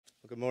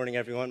Good morning,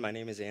 everyone. My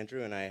name is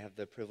Andrew, and I have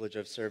the privilege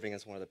of serving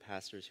as one of the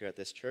pastors here at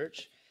this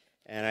church.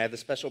 And I have the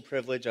special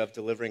privilege of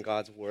delivering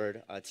God's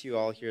word to you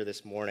all here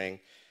this morning.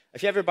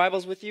 If you have your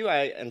Bibles with you,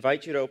 I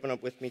invite you to open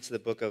up with me to the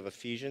book of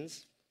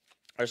Ephesians.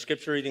 Our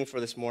scripture reading for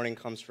this morning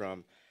comes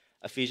from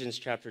Ephesians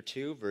chapter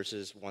 2,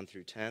 verses 1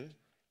 through 10.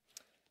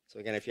 So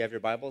again, if you have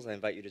your Bibles, I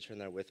invite you to turn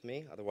there with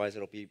me. Otherwise,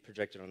 it'll be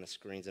projected on the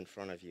screens in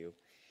front of you.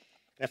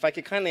 And if I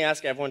could kindly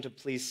ask everyone to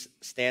please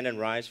stand and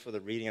rise for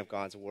the reading of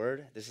God's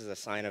word. This is a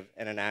sign of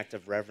and an act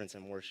of reverence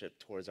and worship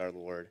towards our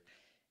Lord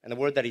and the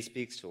word that he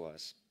speaks to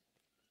us.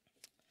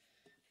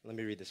 Let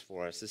me read this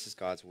for us. This is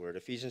God's word.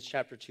 Ephesians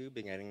chapter 2,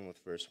 beginning with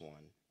verse 1.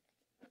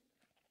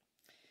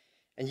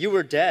 And you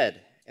were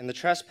dead in the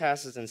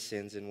trespasses and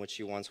sins in which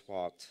you once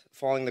walked,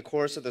 following the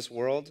course of this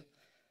world,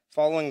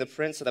 following the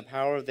prince of the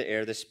power of the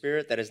air, the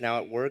spirit that is now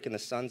at work in the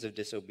sons of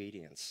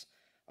disobedience,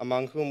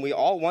 among whom we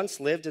all once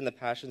lived in the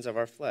passions of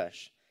our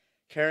flesh,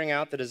 carrying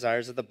out the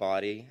desires of the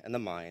body and the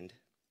mind,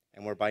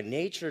 and were by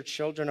nature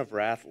children of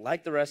wrath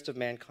like the rest of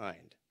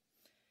mankind.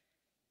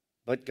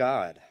 But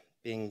God,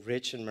 being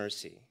rich in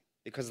mercy,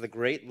 because of the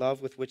great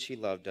love with which he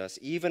loved us,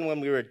 even when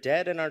we were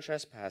dead in our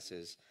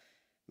trespasses,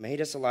 made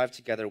us alive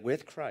together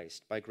with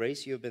Christ. By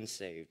grace you have been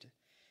saved,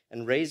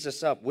 and raised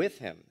us up with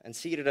him, and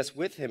seated us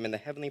with him in the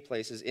heavenly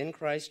places in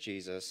Christ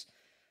Jesus,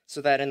 so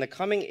that in the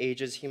coming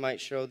ages he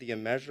might show the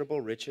immeasurable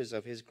riches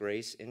of his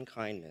grace in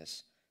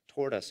kindness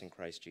toward us in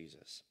Christ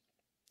Jesus.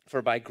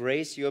 For by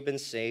grace you have been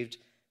saved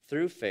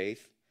through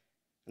faith,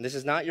 and this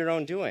is not your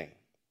own doing.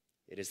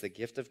 It is the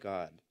gift of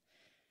God,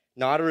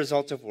 not a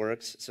result of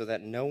works, so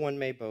that no one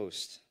may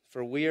boast.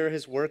 For we are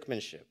his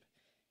workmanship,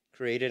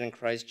 created in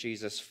Christ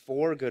Jesus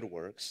for good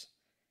works,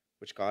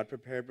 which God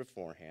prepared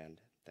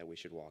beforehand that we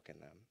should walk in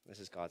them.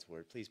 This is God's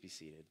word. Please be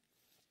seated.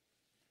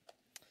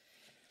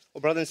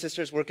 Well, brothers and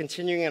sisters, we're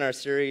continuing in our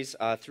series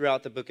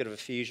throughout the book of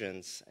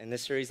Ephesians, in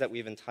this series that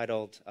we've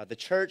entitled The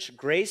Church,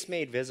 Grace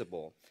Made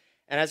Visible.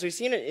 And as we've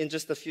seen it in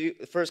just the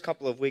first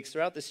couple of weeks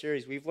throughout the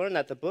series, we've learned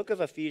that the book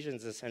of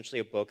Ephesians is essentially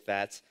a book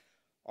that's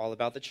all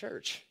about the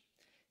church.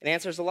 It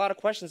answers a lot of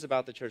questions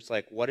about the church,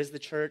 like what is the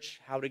church?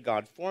 How did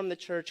God form the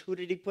church? Who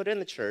did he put in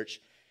the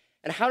church?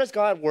 And how does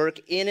God work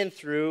in and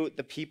through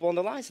the people and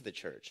the lives of the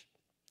church?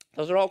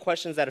 Those are all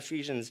questions that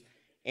Ephesians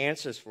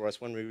answers for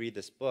us when we read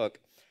this book.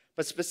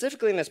 But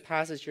specifically in this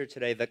passage here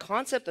today, the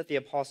concept that the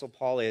Apostle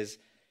Paul is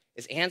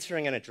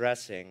answering and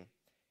addressing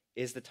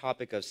is the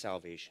topic of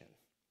salvation.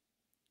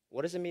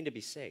 What does it mean to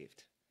be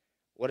saved?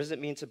 What does it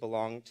mean to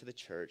belong to the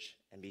church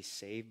and be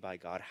saved by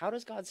God? How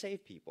does God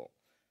save people?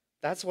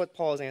 That's what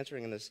Paul is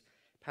answering in this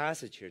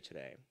passage here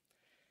today.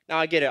 Now,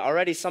 I get it.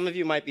 Already some of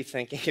you might be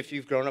thinking, if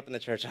you've grown up in the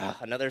church,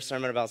 another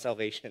sermon about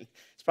salvation.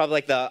 It's probably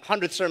like the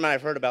 100th sermon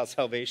I've heard about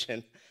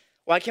salvation.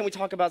 Why can't we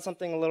talk about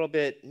something a little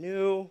bit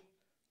new,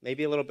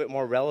 maybe a little bit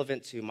more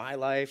relevant to my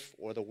life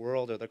or the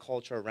world or the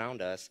culture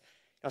around us?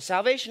 Now,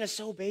 salvation is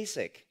so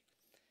basic.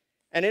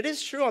 And it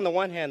is true on the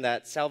one hand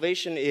that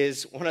salvation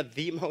is one of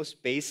the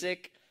most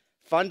basic,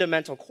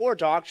 fundamental core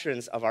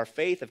doctrines of our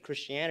faith, of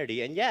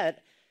Christianity. And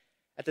yet,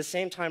 at the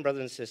same time,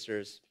 brothers and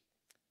sisters,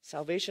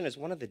 salvation is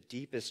one of the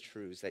deepest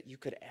truths that you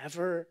could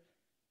ever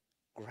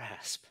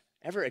grasp,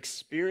 ever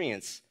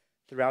experience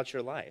throughout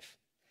your life.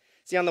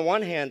 See, on the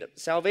one hand,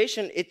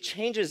 salvation, it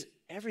changes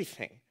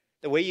everything.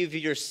 The way you view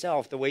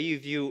yourself, the way you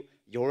view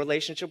your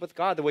relationship with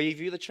God, the way you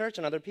view the church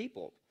and other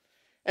people.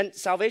 And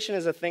salvation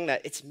is a thing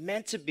that it's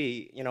meant to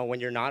be, when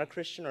you're not a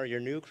Christian or you're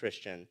a new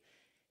Christian,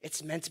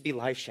 it's meant to be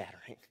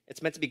life-shattering.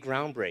 It's meant to be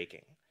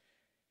groundbreaking.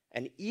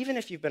 And even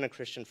if you've been a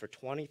Christian for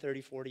 20,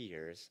 30, 40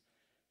 years,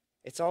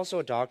 it's also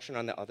a doctrine,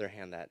 on the other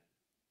hand, that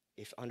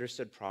if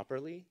understood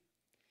properly,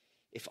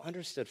 if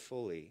understood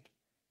fully,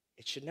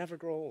 it should never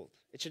grow old.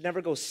 It should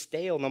never go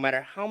stale, no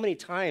matter how many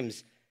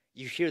times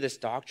you hear this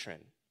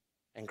doctrine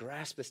and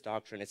grasp this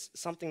doctrine. It's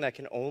something that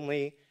can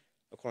only,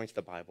 according to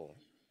the Bible,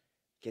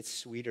 get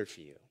sweeter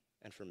for you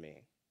and for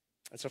me.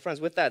 And so,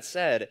 friends, with that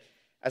said,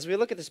 as we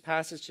look at this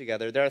passage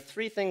together, there are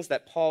three things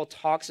that Paul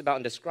talks about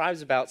and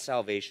describes about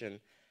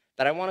salvation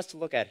that I want us to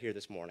look at here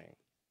this morning.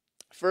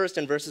 First,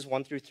 in verses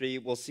 1 through 3,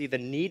 we'll see the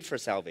need for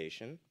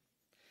salvation.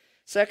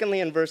 Secondly,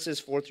 in verses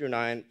 4 through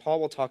 9,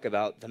 Paul will talk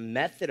about the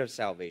method of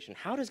salvation.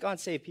 How does God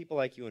save people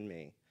like you and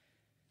me?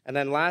 And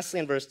then lastly,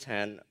 in verse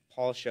 10,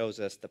 Paul shows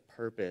us the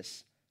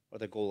purpose or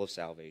the goal of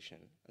salvation.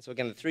 And so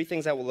again, the three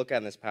things that we'll look at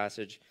in this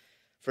passage: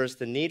 first,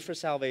 the need for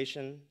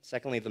salvation;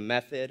 secondly, the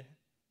method;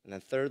 and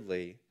then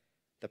thirdly,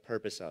 the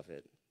purpose of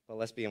it. But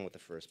let's begin with the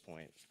first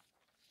point.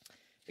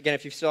 Again,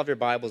 if you still have your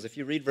Bibles, if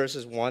you read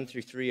verses 1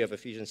 through 3 of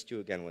Ephesians 2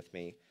 again with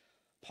me,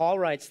 Paul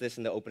writes this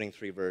in the opening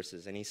three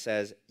verses, and he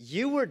says,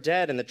 "You were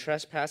dead in the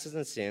trespasses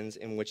and sins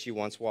in which you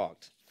once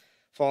walked,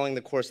 following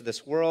the course of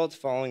this world,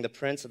 following the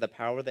prince of the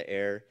power of the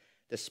air,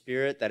 the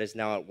spirit that is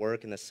now at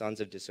work in the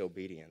sons of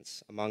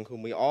disobedience, among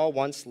whom we all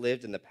once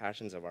lived in the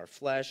passions of our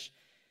flesh,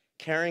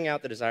 carrying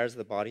out the desires of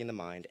the body and the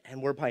mind,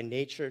 and were by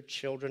nature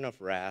children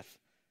of wrath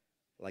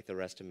like the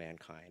rest of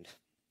mankind."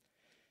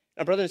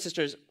 Now, brothers and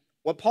sisters,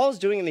 what Paul is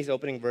doing in these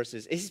opening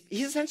verses is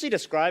he's essentially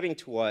describing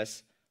to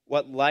us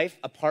what life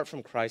apart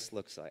from Christ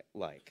looks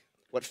like.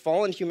 what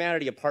fallen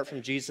humanity apart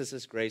from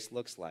Jesus' grace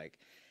looks like.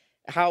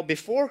 How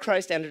before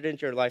Christ entered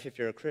into your life, if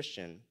you're a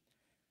Christian,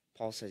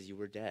 Paul says you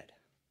were dead.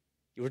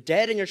 You were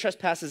dead in your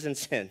trespasses and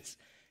sins.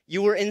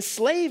 You were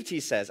enslaved, he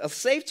says,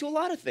 enslaved to a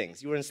lot of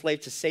things. You were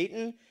enslaved to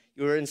Satan.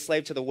 You were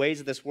enslaved to the ways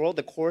of this world,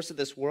 the course of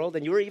this world,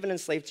 and you were even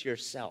enslaved to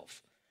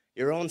yourself,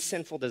 your own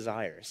sinful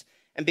desires.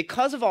 And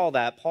because of all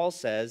that, Paul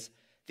says,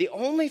 the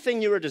only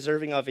thing you are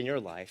deserving of in your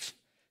life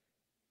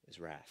is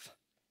wrath.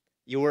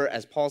 You were,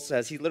 as Paul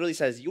says, he literally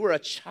says, you were a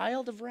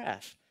child of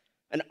wrath,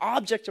 an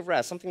object of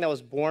wrath, something that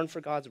was born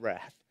for God's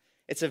wrath.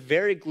 It's a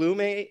very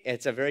gloomy,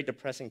 it's a very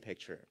depressing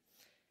picture.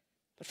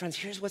 But friends,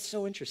 here's what's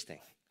so interesting.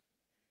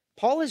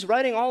 Paul is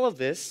writing all of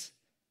this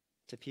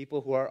to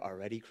people who are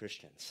already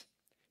Christians.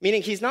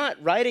 Meaning he's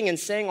not writing and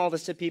saying all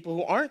this to people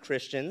who aren't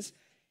Christians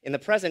in the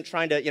present,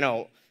 trying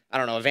to,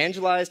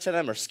 evangelize to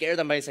them or scare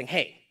them by saying,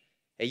 hey,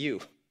 you,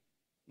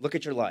 look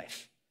at your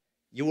life.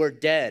 You are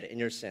dead in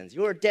your sins.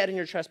 You are dead in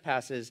your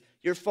trespasses.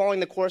 You're following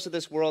the course of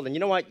this world. And you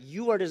know what?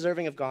 You are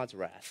deserving of God's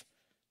wrath.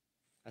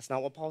 That's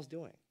not what Paul's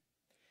doing.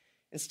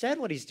 Instead,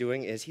 what he's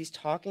doing is he's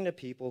talking to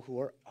people who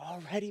are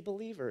already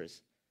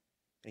believers.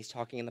 And he's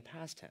talking in the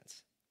past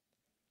tense.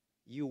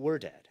 You were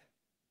dead.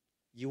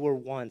 You were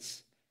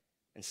once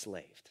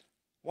enslaved.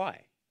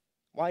 Why?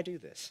 Why do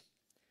this?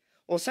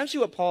 Well, essentially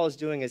what Paul is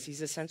doing is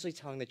he's essentially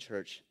telling the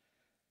church,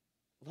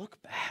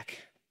 look back.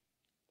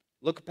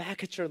 Look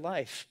back at your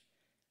life.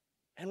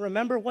 And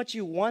remember what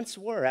you once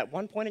were at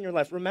one point in your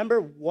life. Remember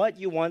what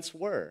you once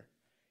were.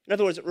 In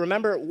other words,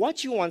 remember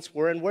what you once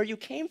were and where you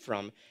came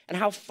from and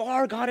how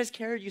far God has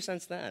carried you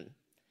since then.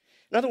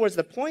 In other words,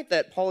 the point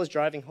that Paul is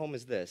driving home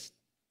is this.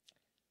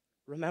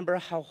 Remember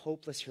how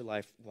hopeless your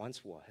life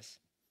once was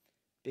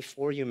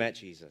before you met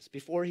Jesus,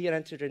 before he had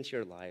entered into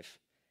your life.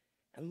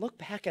 And look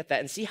back at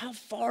that and see how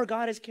far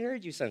God has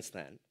carried you since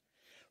then.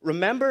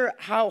 Remember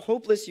how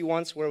hopeless you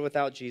once were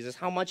without Jesus,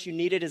 how much you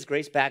needed his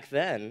grace back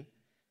then,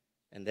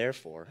 and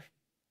therefore,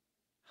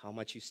 how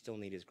much you still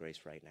need his grace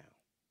right now.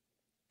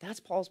 That's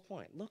Paul's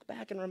point. Look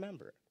back and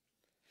remember.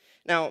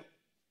 Now,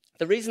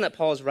 the reason that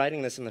Paul is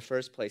writing this in the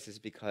first place is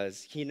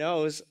because he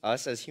knows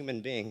us as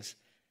human beings,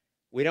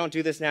 we don't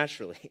do this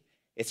naturally.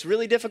 It's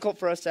really difficult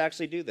for us to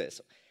actually do this.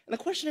 And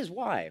the question is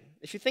why?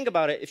 If you think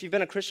about it, if you've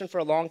been a Christian for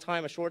a long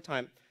time, a short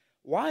time,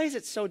 why is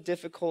it so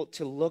difficult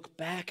to look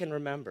back and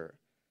remember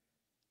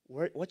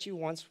what you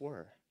once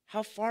were?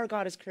 How far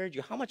God has carried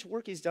you, how much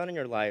work he's done in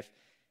your life,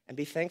 and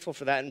be thankful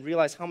for that and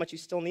realize how much you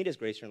still need his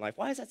grace in your life.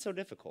 Why is that so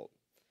difficult?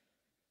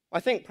 Well, I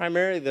think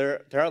primarily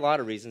there are a lot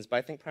of reasons, but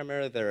I think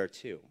primarily there are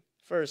two.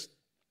 First,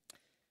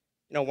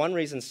 one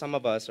reason some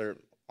of us, or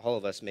all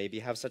of us maybe,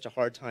 have such a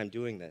hard time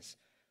doing this,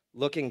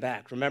 looking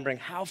back, remembering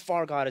how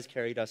far God has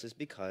carried us, is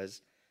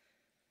because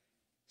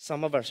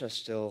some of us are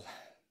still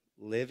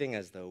living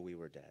as though we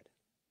were dead.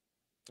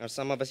 Now,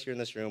 some of us here in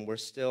this room, we're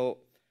still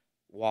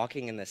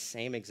walking in the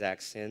same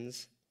exact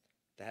sins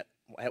that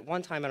at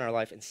one time in our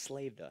life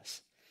enslaved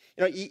us.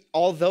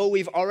 Although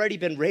we've already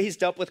been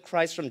raised up with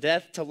Christ from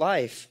death to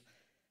life,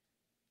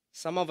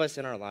 some of us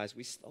in our lives,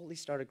 we slowly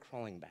started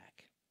crawling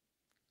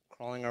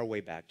our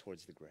way back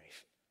towards the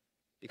grave,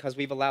 because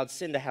we've allowed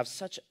sin to have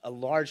such a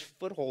large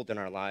foothold in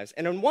our lives.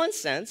 And in one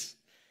sense,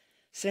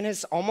 sin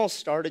has almost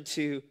started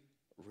to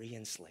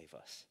re-enslave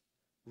us,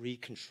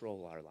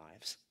 re-control our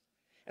lives.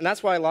 And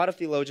that's why a lot of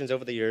theologians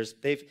over the years,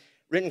 they've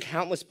written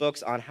countless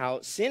books on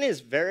how sin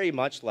is very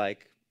much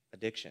like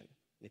addiction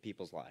in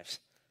people's lives.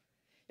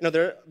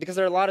 Because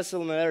there are a lot of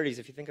similarities,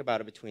 if you think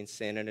about it, between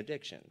sin and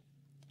addiction.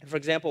 And for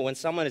example, when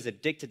someone is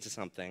addicted to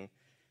something,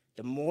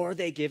 the more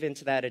they give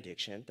into that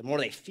addiction, the more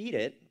they feed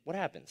it, what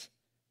happens?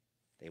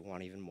 They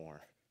want even more.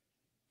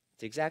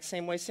 It's the exact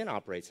same way sin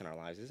operates in our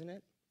lives, isn't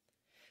it?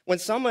 When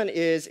someone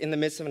is in the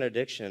midst of an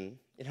addiction,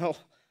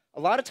 a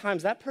lot of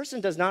times that person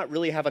does not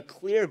really have a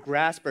clear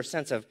grasp or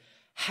sense of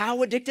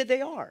how addicted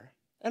they are.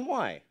 And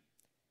why?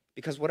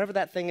 Because whatever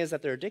that thing is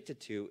that they're addicted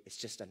to is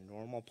just a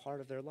normal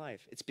part of their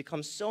life. It's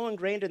become so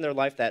ingrained in their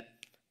life that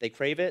they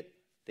crave it,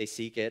 they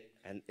seek it,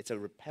 and it's a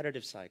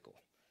repetitive cycle.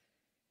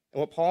 And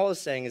what Paul is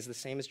saying is the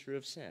same is true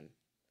of sin.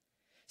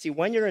 See,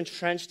 when you're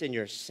entrenched in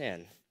your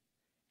sin,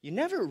 you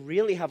never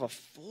really have a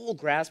full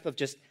grasp of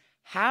just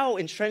how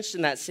entrenched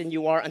in that sin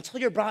you are until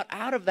you're brought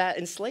out of that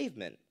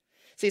enslavement.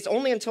 See, it's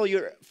only until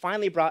you're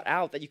finally brought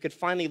out that you could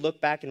finally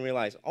look back and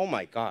realize, oh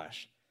my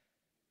gosh,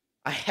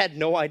 I had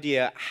no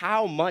idea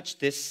how much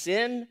this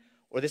sin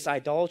or this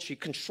idolatry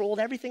controlled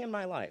everything in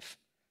my life.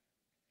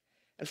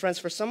 And friends,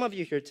 for some of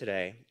you here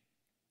today,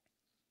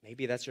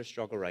 maybe that's your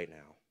struggle right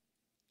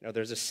now.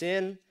 There's a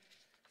sin,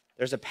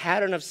 there's a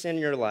pattern of sin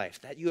in your life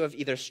that you have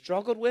either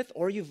struggled with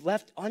or you've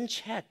left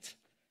unchecked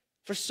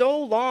for so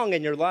long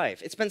in your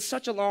life. It's been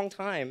such a long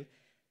time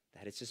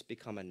that it's just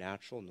become a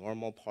natural,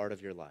 normal part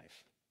of your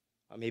life.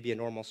 Or maybe a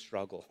normal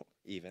struggle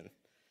even.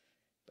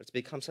 But it's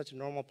become such a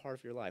normal part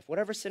of your life.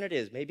 Whatever sin it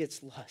is, maybe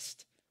it's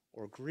lust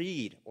or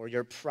greed or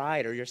your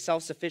pride or your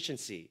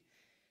self-sufficiency.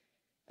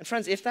 And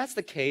friends, if that's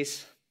the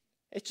case,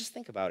 just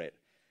think about it.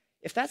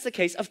 If that's the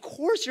case, of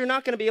course you're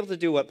not going to be able to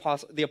do what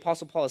the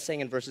Apostle Paul is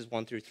saying in verses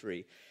 1 through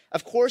 3.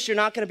 Of course you're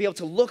not going to be able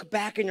to look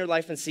back in your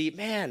life and see,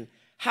 man,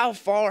 how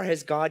far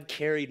has God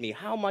carried me?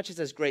 How much has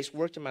His grace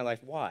worked in my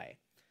life? Why?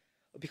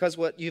 Because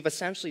what you've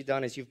essentially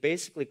done is you've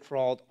basically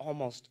crawled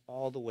almost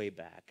all the way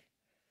back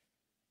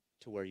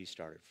to where you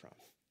started from.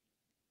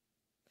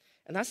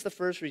 And that's the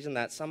first reason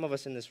that some of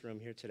us in this room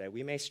here today,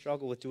 we may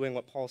struggle with doing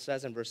what Paul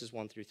says in verses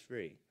 1 through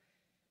 3.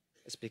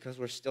 It's because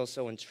we're still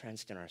so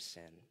entrenched in our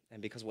sin.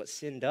 And because what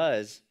sin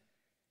does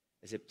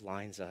is it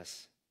blinds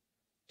us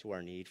to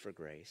our need for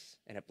grace.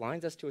 And it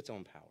blinds us to its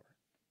own power.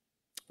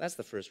 That's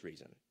the first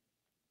reason.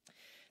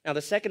 Now,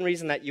 the second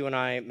reason that you and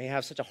I may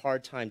have such a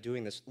hard time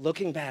doing this,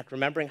 looking back,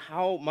 remembering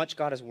how much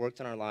God has worked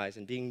in our lives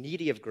and being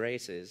needy of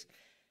grace is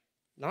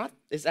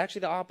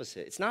actually the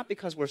opposite. It's not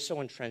because we're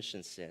so entrenched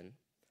in sin,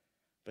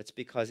 but it's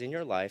because in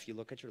your life, you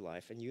look at your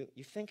life and you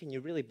think and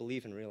you really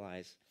believe and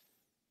realize,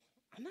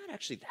 I'm not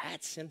actually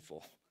that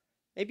sinful.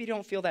 Maybe you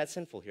don't feel that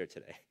sinful here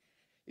today.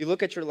 You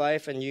look at your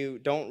life and you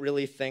don't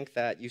really think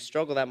that you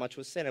struggle that much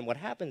with sin. And what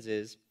happens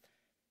is,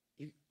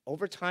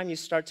 over time, you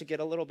start to get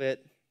a little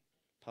bit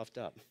puffed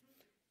up.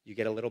 You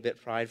get a little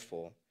bit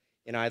prideful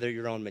in either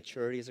your own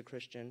maturity as a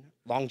Christian,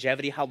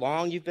 longevity, how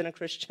long you've been a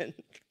Christian,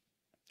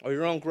 or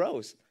your own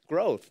growth.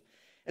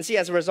 And see,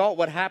 as a result,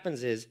 what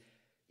happens is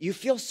you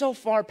feel so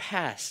far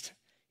past.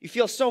 You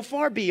feel so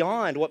far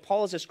beyond what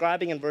Paul is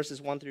describing in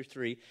verses 1 through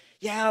 3.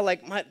 Yeah,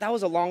 that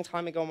was a long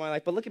time ago in my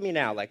life, but look at me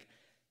now.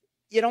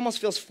 It almost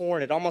feels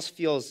foreign. It almost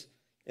feels,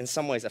 in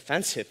some ways,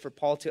 offensive for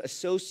Paul to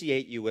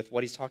associate you with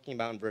what he's talking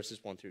about in verses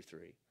 1 through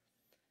 3.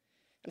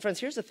 And friends,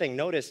 here's the thing.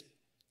 Notice,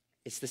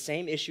 it's the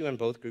same issue in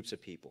both groups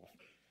of people.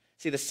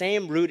 See, the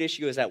same root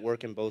issue is at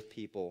work in both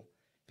people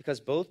because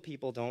both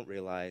people don't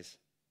realize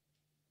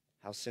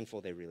how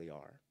sinful they really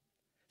are.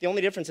 The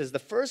only difference is the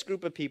first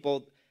group of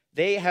people,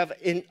 they have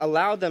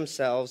allowed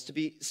themselves to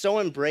be so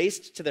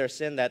embraced to their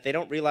sin that they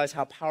don't realize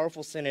how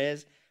powerful sin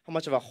is, how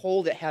much of a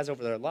hold it has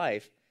over their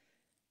life,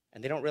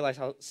 and they don't realize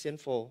how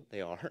sinful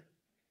they are.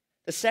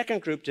 The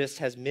second group just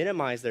has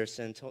minimized their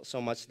sin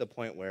so much to the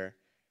point where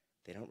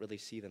they don't really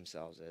see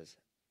themselves as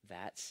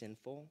that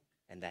sinful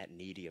and that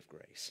needy of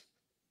grace.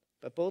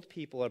 But both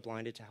people are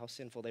blinded to how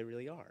sinful they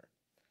really are.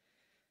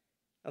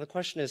 Now the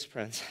question is,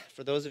 friends,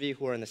 for those of you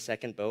who are in the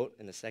second boat,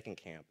 in the second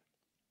camp,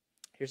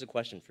 here's a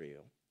question for you.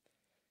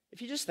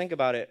 If you just think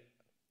about it,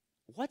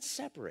 what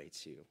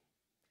separates you?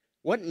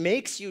 What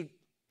makes you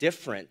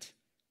different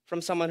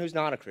from someone who's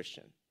not a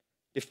Christian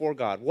before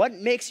God? What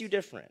makes you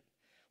different?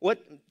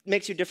 What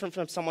makes you different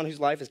from someone whose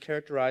life is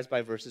characterized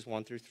by verses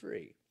 1 through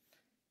 3?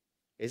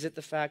 Is it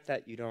the fact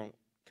that you don't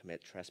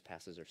commit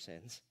trespasses or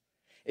sins?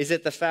 Is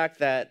it the fact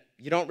that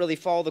you don't really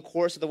follow the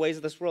course of the ways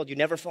of this world? You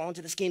never fall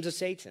into the schemes of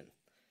Satan?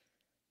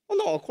 Well,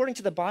 no, according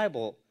to the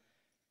Bible,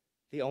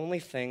 the only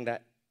thing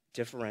that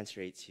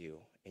differentiates you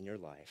in your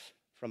life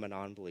from a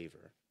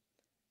non-believer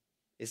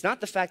is not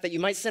the fact that you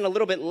might sin a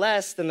little bit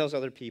less than those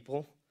other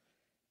people,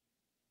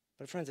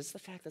 but friends, it's the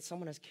fact that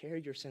someone has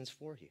carried your sins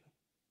for you,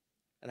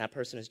 and that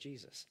person is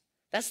Jesus.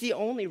 That's the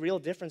only real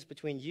difference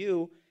between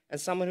you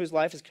and someone whose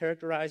life is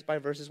characterized by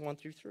verses 1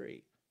 through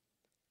 3.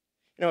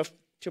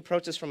 To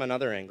approach this from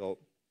another angle,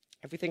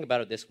 if we think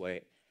about it this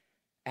way,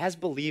 as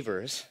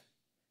believers,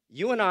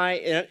 you and I,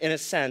 in a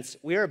sense,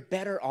 we are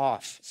better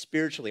off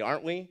spiritually,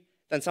 aren't we,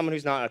 than someone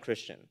who's not a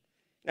Christian.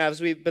 Now, as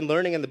we've been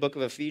learning in the book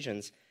of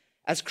Ephesians,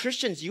 as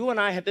Christians, you and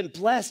I have been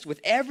blessed with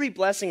every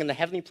blessing in the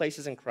heavenly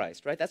places in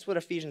Christ, right? That's what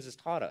Ephesians has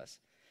taught us.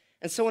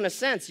 And so, in a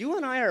sense, you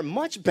and I are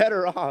much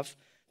better off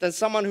than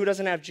someone who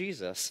doesn't have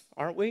Jesus,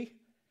 aren't we?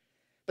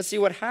 But see,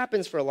 what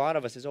happens for a lot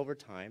of us is over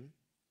time,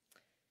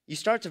 you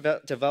start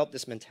to develop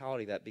this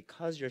mentality that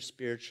because you're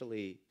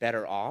spiritually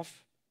better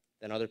off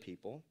than other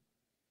people,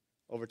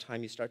 over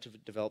time you start to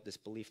develop this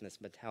belief and this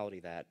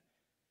mentality that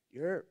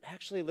you're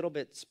actually a little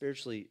bit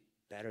spiritually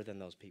better than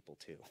those people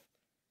too.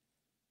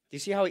 Do you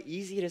see how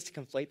easy it is to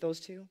conflate those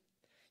two?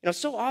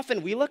 So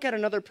often we look at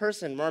another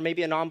person, or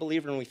maybe a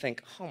non-believer, and we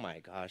think, oh my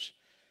gosh,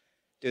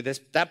 dude,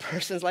 that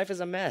person's life is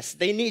a mess.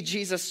 They need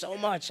Jesus so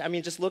much. I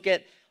mean, just look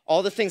at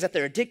all the things that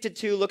they're addicted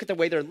to, look at the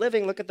way they're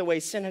living, look at the way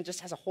sin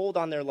just has a hold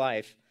on their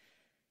life.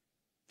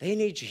 They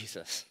need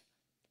Jesus.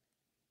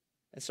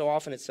 And so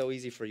often it's so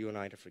easy for you and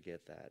I to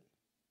forget that.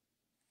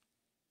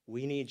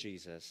 We need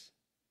Jesus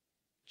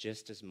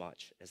just as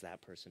much as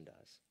that person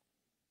does.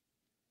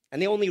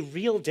 And the only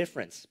real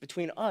difference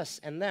between us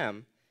and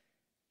them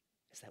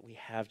is that we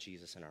have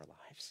Jesus in our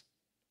lives.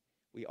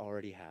 We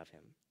already have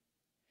him.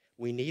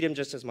 We need him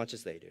just as much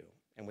as they do.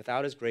 And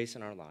without his grace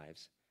in our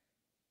lives,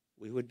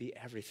 we would be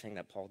everything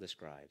that Paul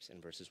describes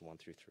in verses 1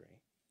 through 3.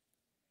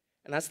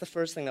 And that's the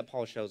first thing that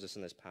Paul shows us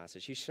in this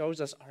passage. He shows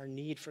us our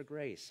need for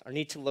grace, our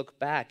need to look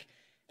back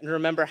and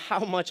remember how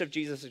much of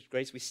Jesus'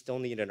 grace we still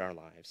need in our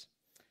lives.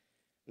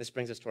 And this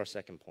brings us to our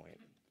second point,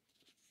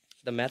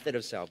 the method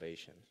of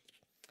salvation.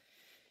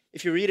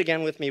 If you read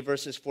again with me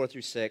verses 4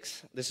 through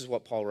 6, this is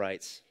what Paul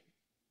writes.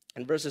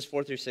 In verses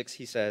 4 through 6,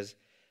 he says,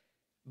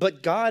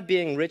 But God,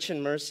 being rich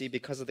in mercy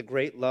because of the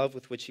great love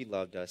with which he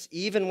loved us,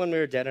 even when we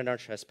were dead in our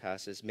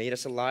trespasses, made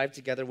us alive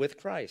together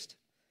with Christ.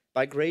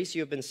 By grace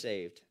you have been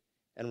saved,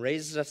 and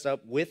raised us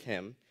up with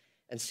him,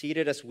 and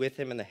seated us with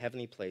him in the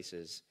heavenly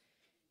places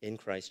in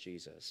Christ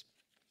Jesus.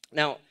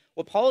 Now,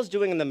 what Paul is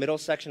doing in the middle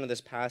section of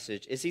this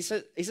passage is he's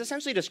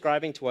essentially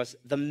describing to us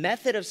the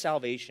method of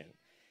salvation.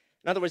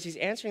 In other words, he's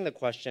answering the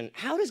question,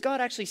 how does God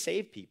actually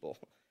save people?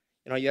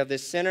 You have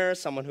this sinner,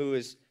 someone who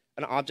is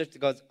an object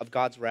of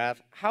God's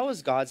wrath. How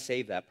does God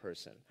save that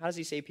person? How does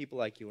he save people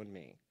like you and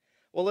me?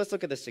 Well, let's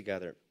look at this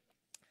together.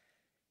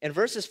 In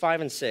verses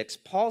 5 and 6,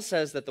 Paul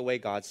says that the way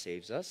God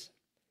saves us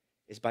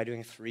is by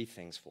doing three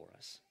things for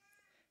us.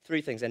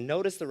 Three things, and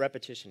notice the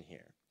repetition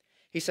here.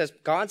 He says,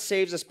 God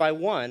saves us by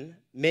 1,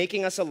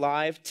 making us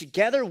alive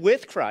together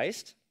with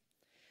Christ.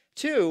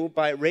 2,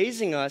 by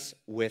raising us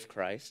with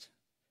Christ.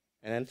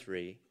 And then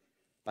 3,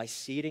 by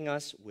seating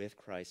us with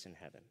Christ in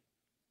heaven.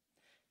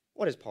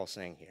 What is Paul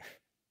saying here?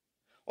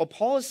 Well,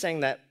 Paul is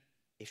saying that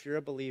if you're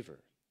a believer,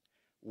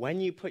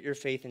 when you put your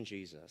faith in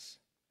Jesus,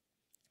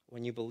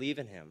 when you believe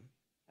in him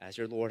as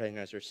your Lord and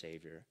as your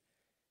Savior,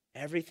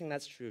 everything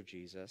that's true of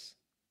Jesus,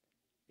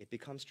 it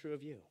becomes true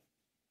of you.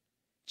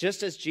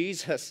 Just as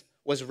Jesus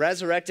was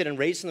resurrected and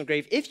raised from the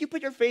grave, if you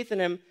put your faith in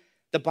him,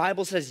 the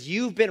Bible says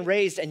you've been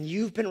raised and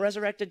you've been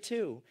resurrected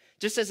too.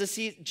 Just as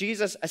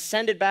Jesus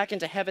ascended back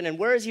into heaven, and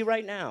where is he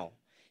right now?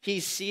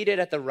 He's seated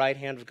at the right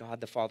hand of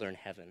God the Father in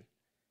heaven.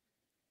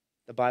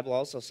 The Bible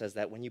also says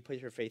that when you put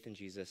your faith in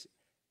Jesus,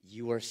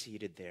 you are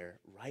seated there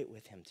right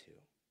with him too,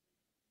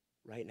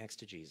 right next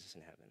to Jesus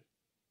in heaven.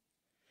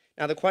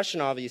 Now the question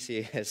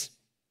obviously is,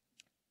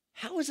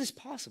 how is this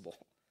possible?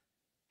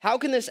 How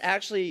can this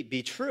actually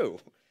be true?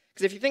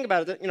 Because if you think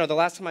about it, the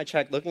last time I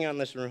checked, looking around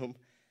this room,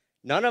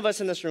 none of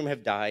us in this room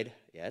have died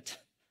yet,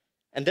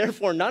 and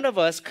therefore none of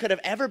us could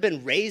have ever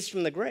been raised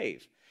from the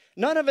grave.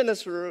 None of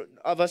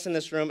us in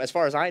this room, as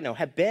far as I know,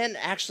 have been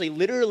actually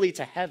literally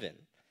to heaven.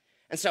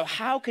 And so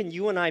how can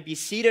you and I be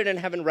seated in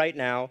heaven right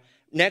now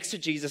next to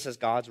Jesus as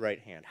God's right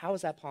hand? How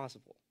is that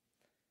possible?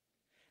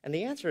 And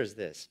the answer is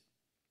this.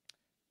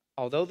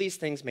 Although these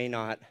things may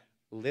not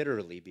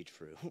literally be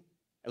true,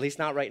 at least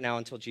not right now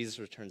until Jesus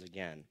returns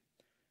again,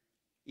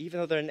 even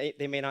though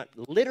they may not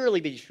literally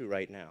be true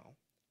right now,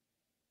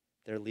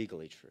 they're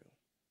legally true.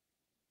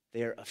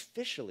 They are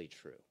officially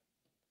true.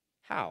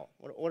 How?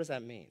 What does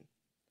that mean?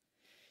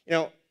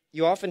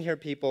 You often hear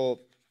people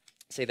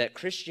say that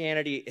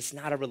Christianity is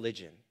not a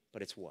religion,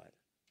 but it's what?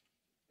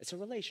 It's a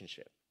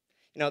relationship.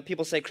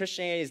 People say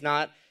Christianity is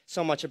not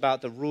so much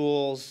about the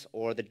rules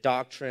or the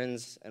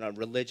doctrines and a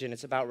religion.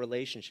 It's about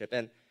relationship.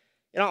 And,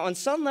 on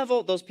some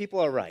level, those people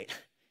are right.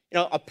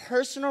 A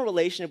personal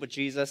relationship with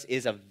Jesus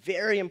is a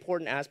very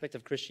important aspect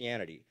of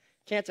Christianity.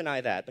 Can't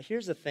deny that. But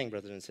here's the thing,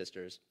 brothers and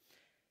sisters.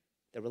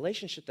 The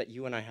relationship that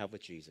you and I have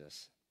with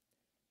Jesus,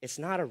 it's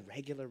not a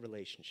regular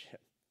relationship.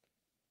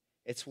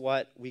 It's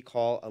what we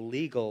call a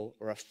legal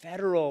or a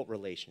federal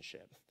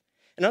relationship.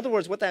 In other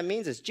words, what that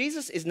means is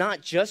Jesus is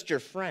not just your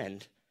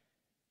friend,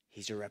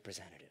 he's your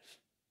representative.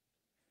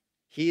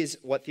 He is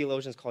what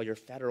theologians call your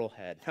federal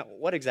head. Now,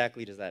 what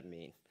exactly does that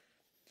mean?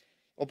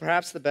 Well,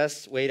 perhaps the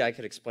best way I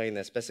could explain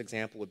this, best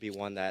example would be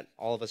one that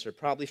all of us are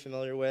probably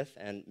familiar with,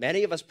 and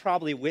many of us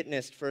probably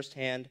witnessed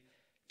firsthand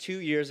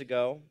 2 years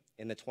ago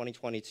in the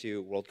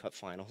 2022 World Cup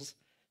finals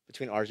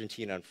between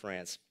Argentina and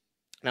France.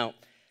 Now,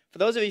 for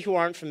those of you who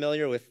aren't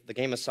familiar with the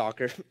game of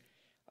soccer,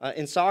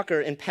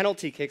 in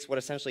penalty kicks, what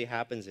essentially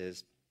happens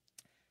is,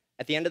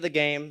 at the end of the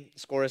game, the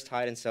score is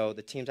tied, and so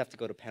the teams have to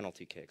go to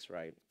penalty kicks,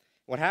 right?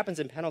 What happens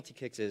in penalty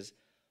kicks is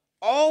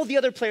all the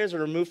other players are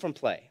removed from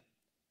play.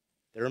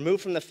 They're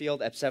removed from the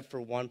field except for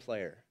one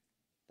player.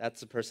 That's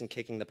the person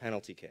kicking the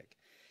penalty kick.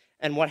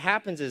 And what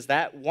happens is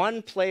that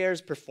one player's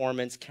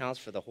performance counts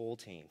for the whole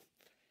team.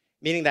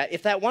 Meaning that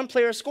if that one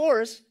player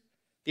scores,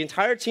 the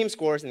entire team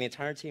scores and the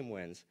entire team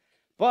wins.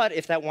 But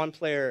if that one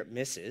player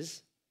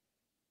misses,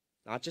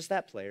 not just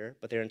that player,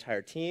 but their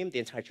entire team, the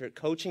entire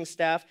coaching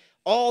staff,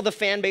 all the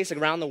fan base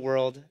around the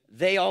world,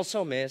 they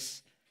also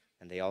miss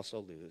and they also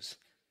lose.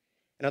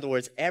 In other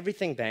words,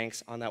 everything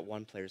banks on that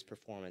one player's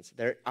performance.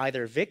 Their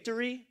either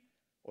victory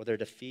or their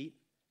defeat,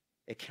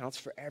 it counts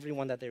for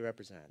everyone that they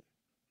represent.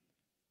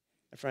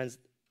 And friends,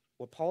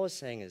 what Paul is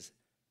saying is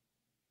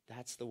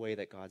that's the way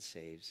that God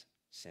saves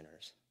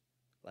sinners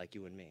like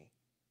you and me.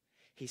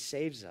 He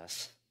saves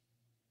us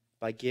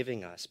by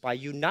giving us, by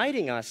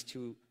uniting us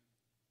to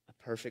a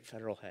perfect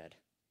federal head,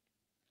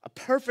 a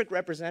perfect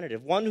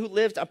representative, one who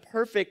lived a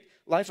perfect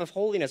life of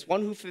holiness,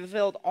 one who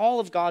fulfilled all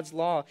of God's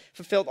law,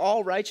 fulfilled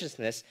all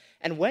righteousness.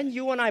 And when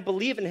you and I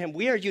believe in him,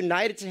 we are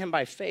united to him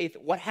by faith.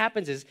 What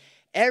happens is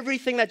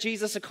everything that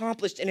Jesus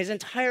accomplished in his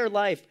entire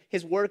life,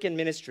 his work and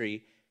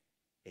ministry,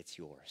 it's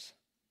yours.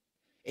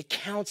 It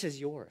counts as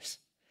yours.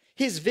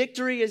 His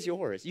victory is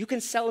yours. You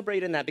can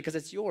celebrate in that because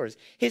it's yours.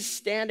 His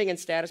standing and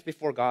status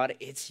before God,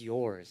 it's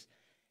yours.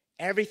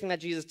 Everything that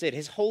Jesus did,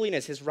 his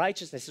holiness, his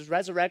righteousness, his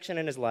resurrection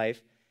in his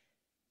life,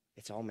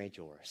 it's all made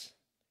yours.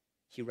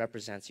 He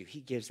represents you.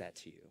 He gives that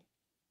to you.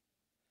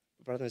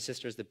 Brothers and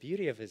sisters, the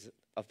beauty of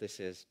this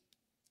is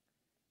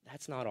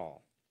that's not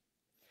all.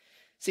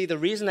 See, the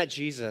reason that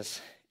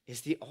Jesus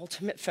is the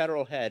ultimate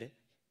federal head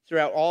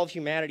throughout all of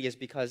humanity is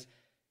because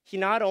he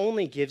not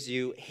only gives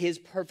you his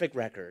perfect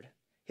record,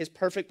 his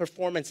perfect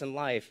performance in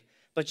life,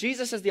 but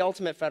Jesus is the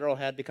ultimate federal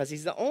head because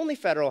he's the only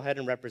federal head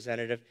and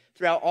representative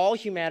throughout all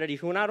humanity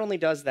who not only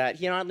does that,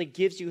 he not only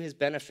gives you his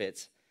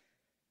benefits,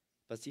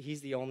 but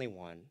he's the only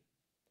one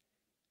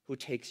who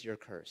takes your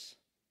curse,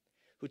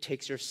 who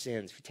takes your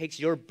sins, who takes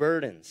your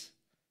burdens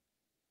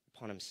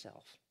upon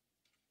himself.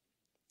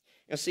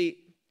 See,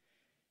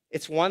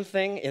 it's one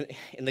thing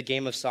in the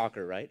game of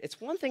soccer, right?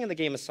 It's one thing in the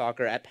game of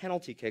soccer at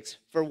penalty kicks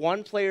for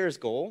one player's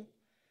goal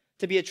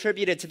to be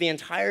attributed to the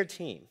entire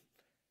team,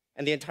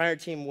 and the entire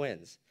team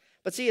wins.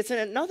 But see, it's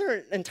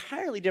another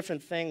entirely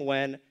different thing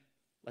when,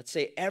 let's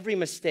say, every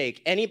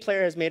mistake any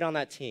player has made on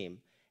that team,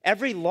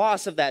 every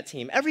loss of that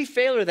team, every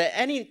failure that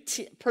any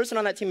person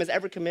on that team has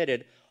ever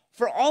committed,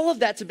 for all of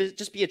that to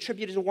just be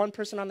attributed to one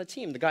person on the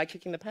team, the guy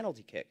kicking the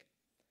penalty kick.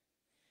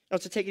 Now,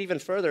 to take it even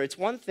further, it's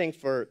one thing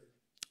for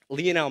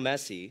Lionel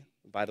Messi,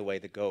 by the way,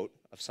 the GOAT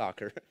of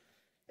soccer,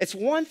 it's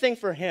one thing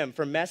for him,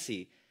 for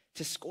Messi,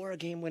 to score a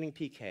game-winning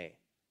PK.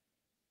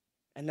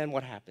 And then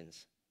what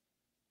happens?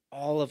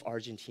 All of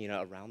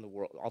Argentina around the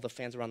world, all the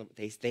fans around the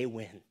world, they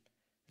win.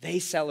 They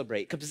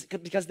celebrate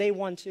because they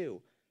won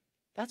too.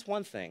 That's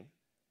one thing.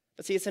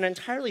 But see, it's an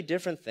entirely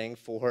different thing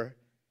for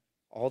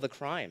all the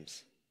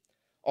crimes,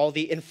 all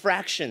the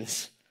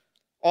infractions,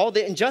 all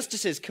the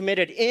injustices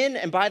committed in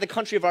and by the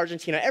country of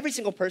Argentina, every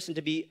single person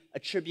to be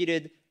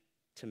attributed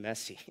to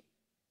Messi.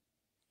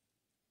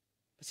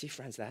 But see,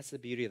 friends, that's the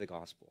beauty of the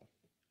gospel.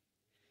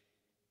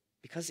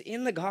 Because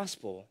in the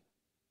gospel,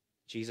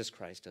 Jesus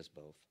Christ does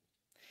both.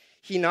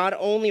 He not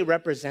only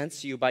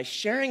represents you by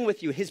sharing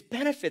with you his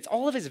benefits,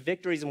 all of his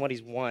victories and what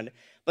he's won,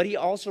 but he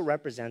also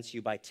represents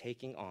you by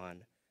taking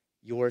on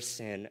your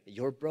sin,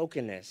 your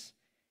brokenness,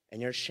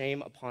 and your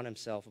shame upon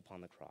himself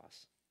upon the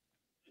cross.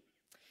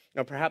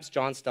 Perhaps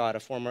John Stott, a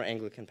former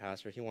Anglican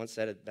pastor, he once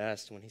said it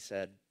best when he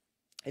said,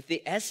 if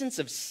the essence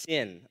of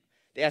sin,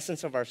 the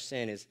essence of our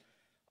sin is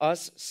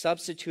us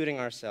substituting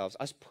ourselves,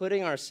 us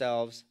putting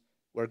ourselves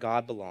where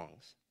God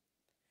belongs,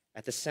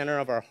 at the center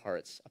of our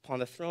hearts, upon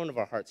the throne of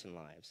our hearts and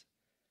lives,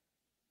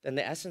 then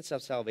the essence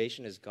of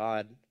salvation is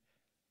God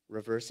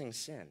reversing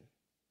sin.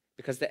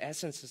 Because the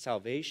essence of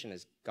salvation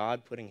is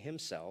God putting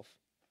himself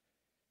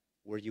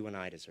where you and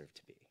I deserve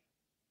to be,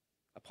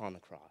 upon the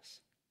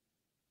cross.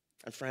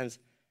 And friends,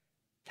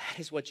 that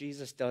is what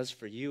Jesus does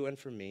for you and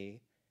for me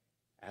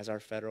as our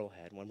federal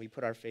head when we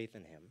put our faith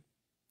in him.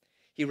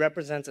 He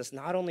represents us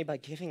not only by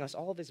giving us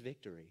all of his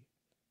victory,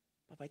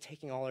 but by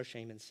taking all our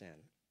shame and sin.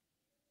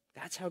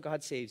 That's how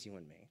God saves you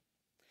and me.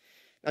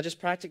 Now,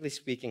 just practically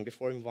speaking,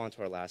 before we move on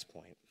to our last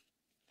point,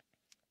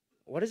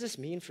 what does this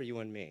mean for you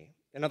and me?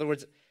 In other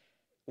words,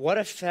 what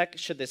effect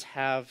should this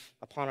have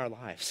upon our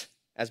lives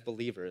as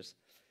believers?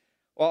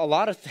 Well, a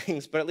lot of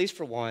things, but at least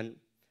for one,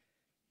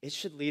 it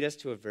should lead us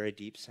to a very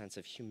deep sense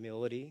of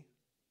humility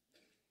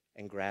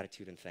and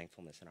gratitude and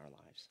thankfulness in our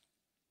lives.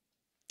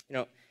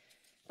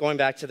 Going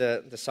back to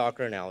the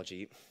soccer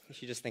analogy,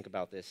 if you just think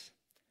about this,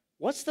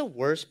 what's the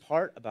worst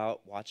part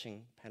about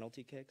watching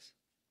penalty kicks?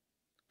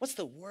 What's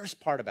the worst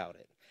part about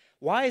it?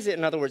 Why is it,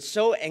 in other words,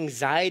 so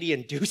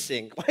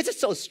anxiety-inducing? Why is it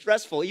so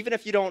stressful, even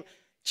if you don't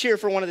cheer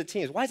for one of the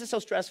teams? Why is it so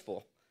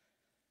stressful?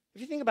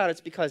 If you think about it,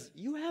 it's because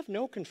you have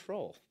no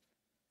control.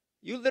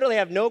 You literally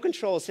have no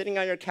control sitting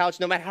on your couch,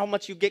 no matter how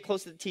much you get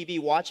close to the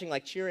TV, watching,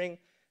 like cheering.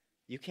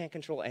 You can't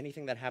control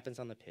anything that happens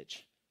on the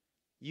pitch.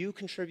 You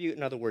contribute,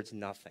 in other words,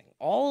 nothing.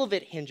 All of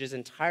it hinges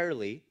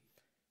entirely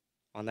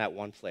on that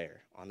one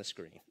player on the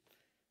screen.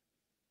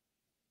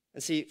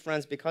 And see,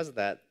 friends, because of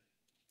that,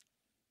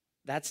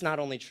 that's not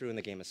only true in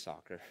the game of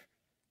soccer,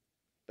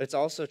 but it's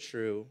also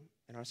true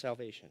in our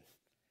salvation.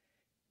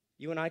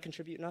 You and I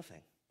contribute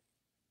nothing.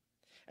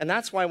 And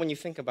that's why when you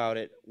think about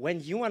it,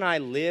 when you and I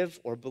live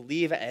or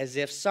believe as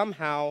if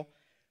somehow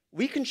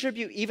we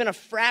contribute even a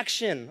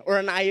fraction or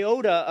an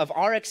iota of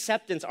our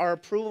acceptance, our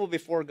approval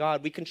before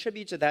God, we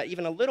contribute to that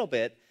even a little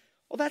bit,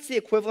 well, that's the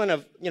equivalent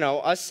of,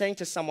 us saying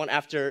to someone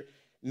after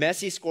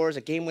Messi scores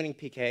a game-winning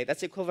PK,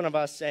 that's the equivalent of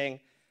us saying,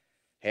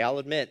 hey, I'll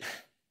admit,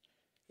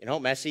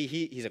 Messi,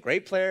 he's a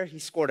great player. He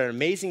scored an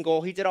amazing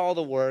goal. He did all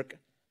the work.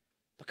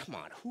 But come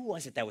on, who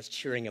was it that was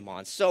cheering him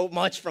on so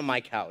much from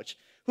my couch?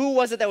 Who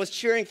was it that was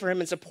cheering for him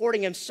and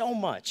supporting him so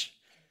much?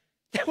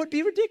 That would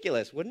be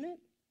ridiculous, wouldn't it?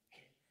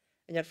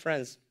 And yet,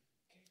 friends,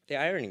 the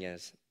irony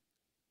is,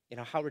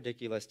 how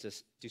ridiculous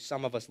do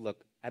some of us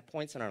look at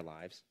points in our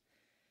lives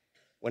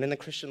when in the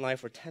Christian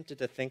life we're tempted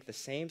to think the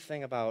same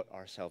thing about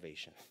our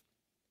salvation.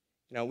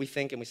 We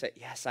think and we say,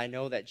 yes, I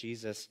know that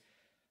Jesus,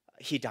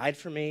 he died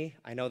for me.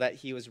 I know that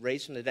he was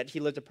raised from the dead. He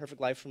lived a perfect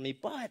life for me.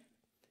 But,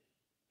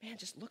 man,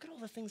 just look at all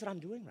the things that I'm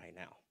doing right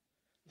now.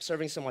 I'm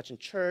serving so much in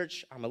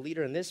church. I'm a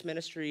leader in this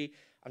ministry.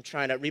 I'm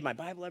trying to read my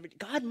Bible every day.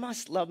 God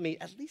must love me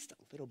at least a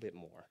little bit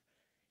more.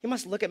 He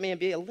must look at me and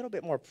be a little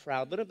bit more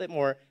proud, a little bit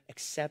more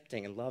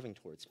accepting and loving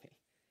towards me.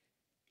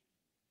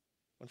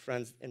 When,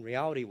 friends, in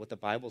reality, what the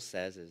Bible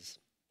says is,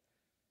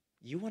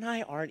 you and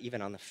I aren't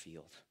even on the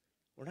field.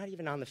 we're not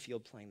even on the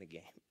field playing the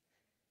game.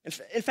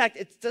 In fact,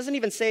 it doesn't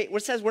even say,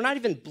 it says we're not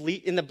even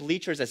in the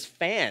bleachers as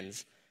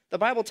fans. The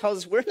Bible tells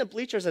us we're in the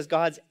bleachers as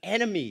God's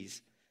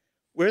enemies.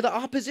 We're the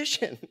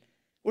opposition.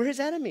 We're his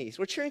enemies.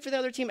 We're cheering for the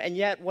other team. And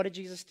yet, what did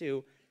Jesus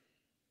do?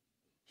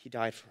 He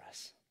died for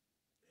us.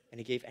 And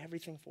he gave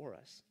everything for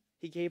us.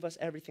 He gave us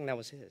everything that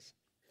was his.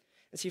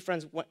 And see,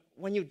 friends,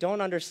 when you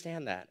don't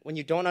understand that, when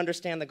you don't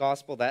understand the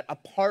gospel that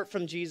apart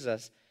from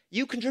Jesus,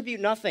 you contribute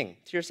nothing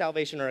to your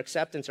salvation or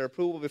acceptance or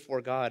approval before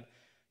God,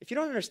 if you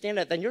don't understand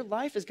that, then your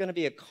life is going to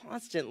be a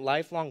constant,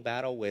 lifelong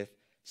battle with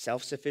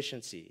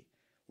self-sufficiency,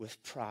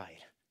 with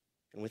pride,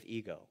 and with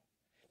ego.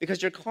 Because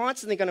you're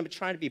constantly going to be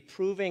trying to be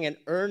proving and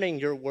earning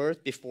your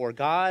worth before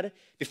God,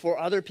 before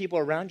other people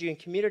around you in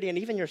community, and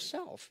even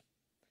yourself.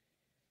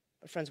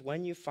 But friends,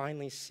 when you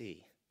finally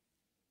see,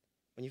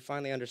 when you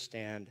finally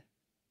understand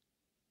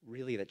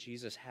really that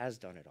Jesus has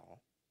done it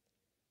all,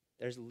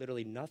 there's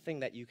literally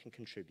nothing that you can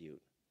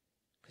contribute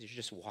because you're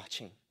just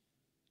watching.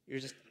 You're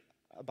just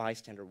a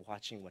bystander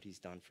watching what he's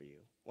done for you.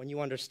 When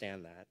you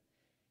understand that,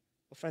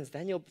 well, friends,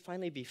 then you'll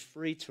finally be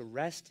free to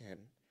rest in,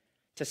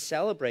 to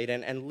celebrate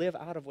and live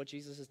out of what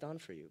Jesus has done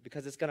for you,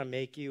 because it's going to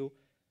make you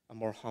a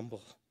more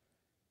humble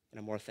and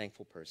a more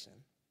thankful person.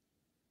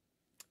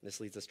 This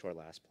leads us to our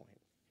last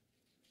point.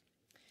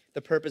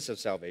 The purpose of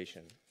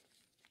salvation.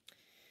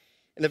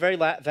 In the very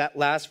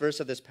last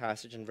verse of this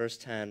passage, in verse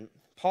 10,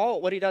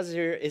 Paul, what he does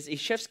here is he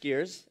shifts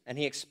gears and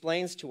he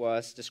explains to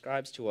us,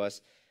 describes to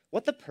us,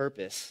 what the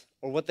purpose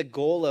or what the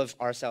goal of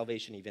our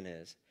salvation even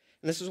is.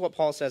 And this is what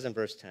Paul says in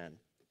verse 10.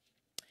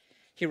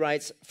 He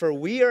writes, "For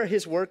we are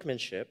his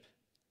workmanship,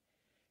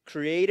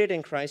 created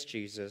in Christ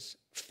Jesus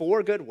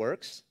for good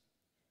works,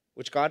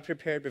 which God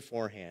prepared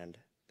beforehand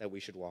that we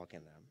should walk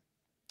in them."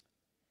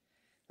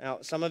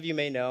 Now, some of you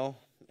may know,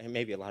 and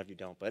maybe a lot of you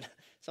don't, but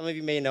some of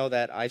you may know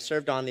that I've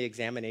served on the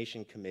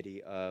examination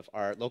committee of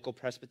our local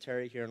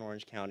presbytery here in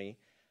Orange County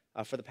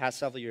for the past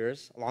several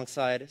years,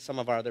 alongside some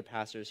of our other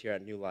pastors here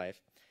at New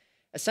Life.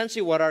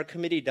 Essentially, what our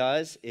committee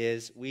does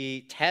is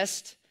we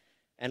test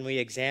and we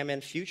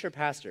examine future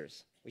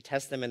pastors. We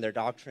test them in their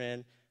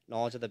doctrine,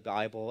 knowledge of the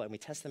Bible, and we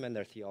test them in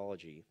their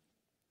theology.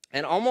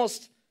 And I'm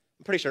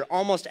pretty sure,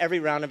 almost every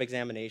round of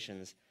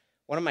examinations,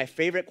 one of my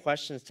favorite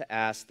questions to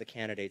ask the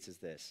candidates is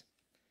this: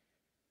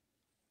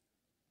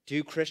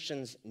 do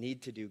Christians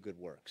need to do good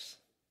works?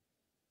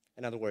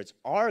 In other words,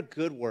 are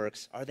good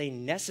works, are they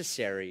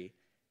necessary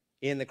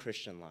in the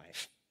Christian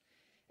life?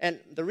 And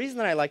the reason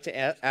that I like to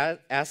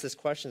ask this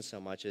question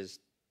so much is,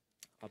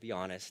 I'll be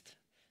honest,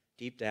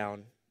 deep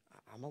down,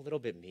 I'm a little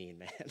bit mean,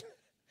 man.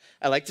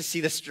 I like to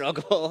see the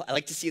struggle. I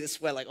like to see the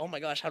sweat, like, oh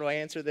my gosh, how do I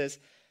answer this?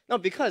 No,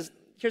 because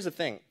here's the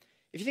thing.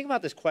 If you think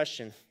about this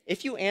question,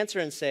 if you answer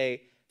and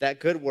say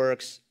that good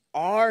works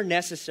are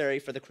necessary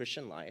for the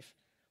Christian life,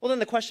 well, then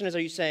the question is,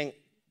 are you saying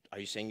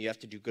you have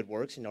to do good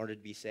works in order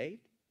to be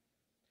saved?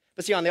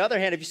 But see, on the other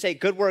hand, if you say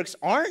good works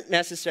aren't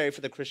necessary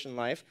for the Christian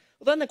life,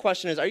 well, then the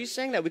question is, are you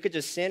saying that we could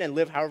just sin and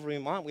live however we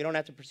want? We don't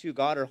have to pursue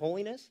God or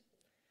holiness?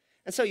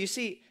 And so you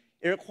see,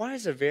 it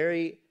requires a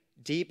very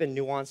deep and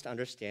nuanced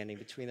understanding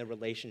between the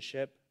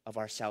relationship of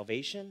our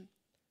salvation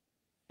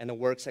and the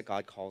works that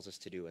God calls us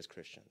to do as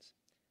Christians.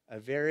 A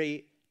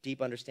very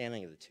deep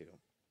understanding of the two.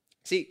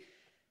 See,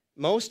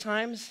 most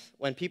times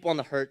when people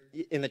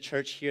in the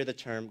church hear the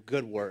term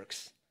good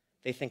works,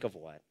 they think of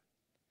what?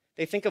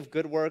 They think of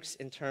good works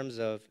in terms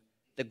of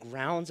the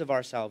grounds of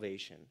our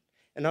salvation.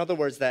 In other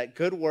words, that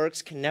good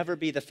works can never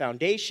be the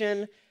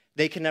foundation,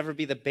 they can never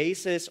be the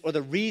basis or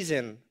the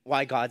reason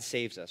why God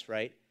saves us,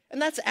 right? And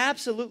that's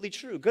absolutely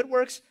true. Good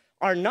works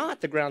are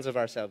not the grounds of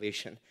our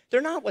salvation. They're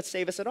not what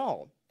save us at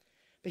all.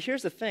 But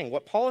here's the thing.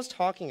 What Paul is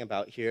talking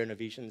about here in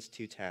Ephesians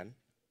 2:10,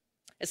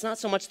 it's not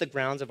so much the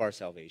grounds of our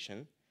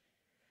salvation.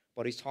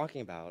 What he's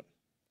talking about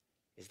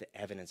is the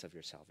evidence of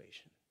your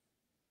salvation.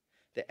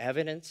 The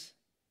evidence,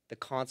 the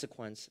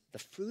consequence, the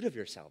fruit of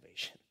your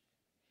salvation.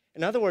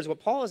 In other words, what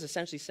Paul is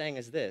essentially saying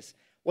is this.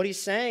 What he's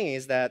saying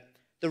is that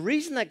the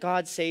reason that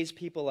God saves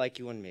people like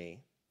you and me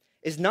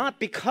is not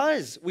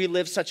because we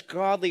live such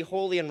godly,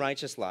 holy, and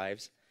righteous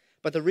lives,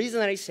 but the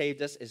reason that he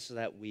saved us is so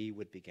that we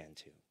would begin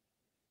to.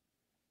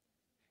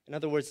 In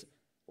other words,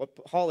 what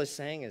Paul is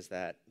saying is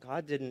that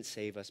God didn't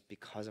save us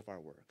because of our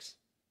works,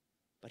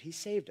 but he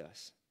saved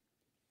us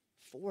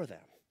for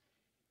them.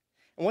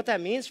 And what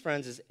that means,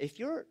 friends, is if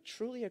you're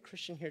truly a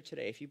Christian here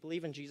today, if you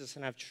believe in Jesus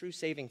and have true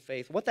saving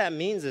faith, what that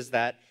means is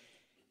that,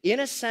 in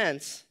a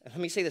sense, and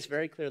let me say this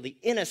very clearly,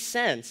 in a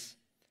sense,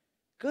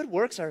 good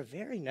works are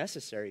very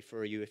necessary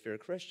for you if you're a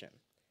Christian,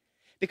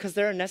 because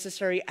they're a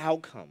necessary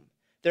outcome.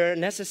 They're a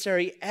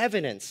necessary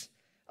evidence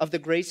of the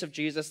grace of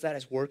Jesus that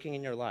is working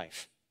in your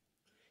life.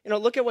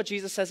 Look at what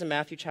Jesus says in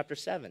Matthew chapter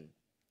 7.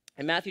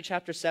 In Matthew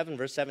chapter 7,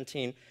 verse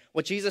 17,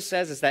 what Jesus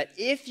says is that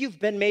if you've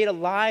been made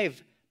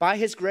alive by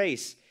his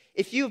grace,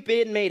 if you've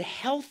been made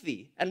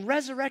healthy and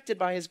resurrected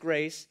by his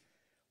grace,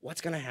 what's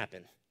going to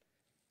happen?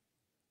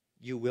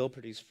 You will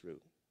produce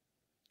fruit.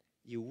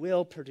 You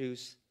will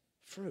produce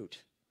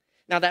fruit.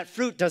 Now, that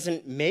fruit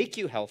doesn't make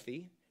you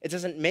healthy. It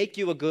doesn't make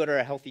you a good or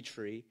a healthy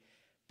tree.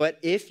 But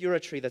if you're a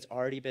tree that's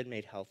already been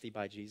made healthy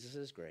by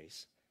Jesus'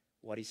 grace,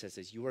 what he says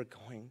is you are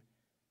going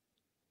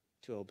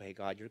to obey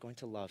God. You're going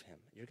to love him.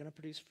 You're going to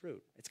produce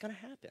fruit. It's going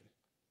to happen.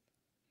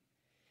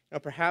 Now,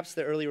 perhaps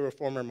the early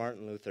reformer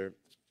Martin Luther,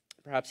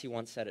 perhaps he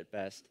once said it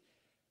best,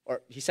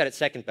 or he said it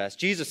second best.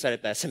 Jesus said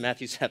it best in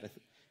Matthew 7.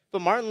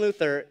 But Martin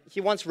Luther, he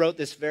once wrote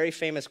this very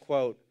famous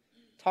quote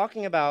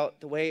talking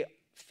about the way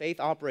faith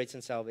operates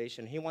in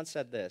salvation. He once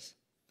said this: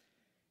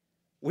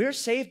 "We're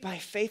saved by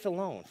faith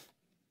alone,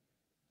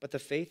 but the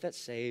faith that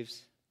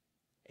saves,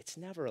 it's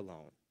never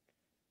alone."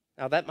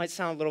 Now, that might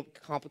sound a little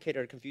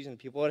complicated or confusing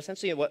to people, but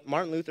essentially what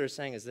Martin Luther is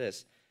saying is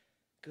this: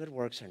 good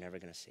works are never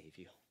going to save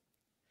you.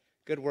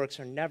 Good works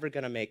are never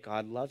going to make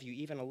God love you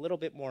even a little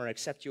bit more,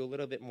 accept you a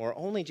little bit more.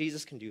 Only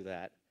Jesus can do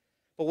that.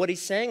 But what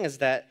he's saying is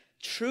that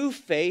true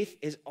faith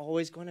is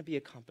always going to be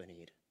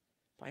accompanied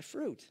by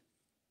fruit.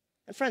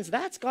 And friends,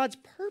 that's God's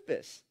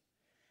purpose.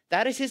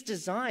 That is his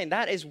design.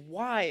 That is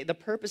why, the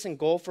purpose and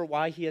goal for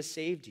why he has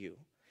saved you.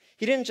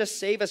 He didn't just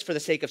save us for the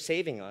sake of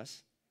saving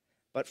us,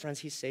 but friends,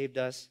 he saved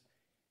us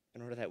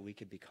in order that we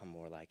could become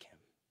more like him.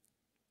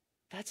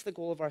 That's the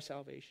goal of our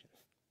salvation.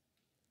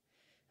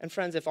 And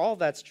friends, if all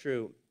that's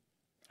true,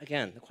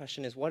 again, the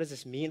question is, what does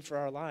this mean for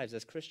our lives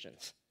as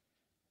Christians?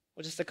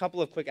 Well, just a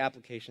couple of quick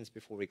applications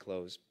before we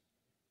close.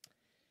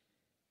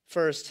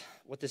 First,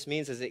 what this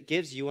means is it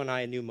gives you and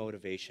I a new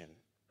motivation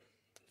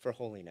for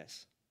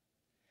holiness.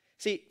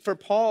 See, for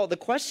Paul, the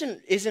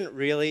question isn't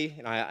really,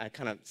 and I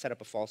kind of set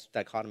up a false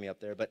dichotomy up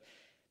there, but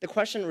the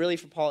question really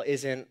for Paul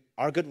isn't,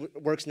 are good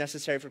works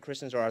necessary for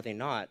Christians or are they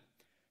not?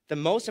 The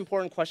most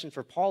important question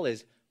for Paul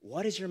is,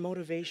 what is your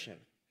motivation?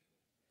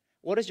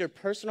 What is your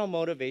personal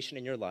motivation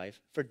in your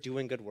life for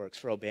doing good works,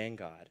 for obeying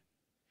God?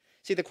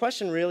 See, the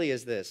question really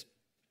is this: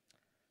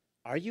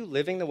 are you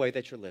living the way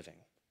that you're living?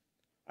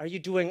 Are you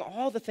doing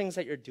all the things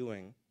that you're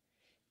doing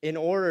in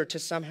order to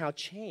somehow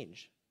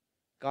change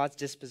God's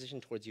disposition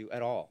towards you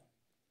at all?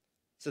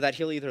 So that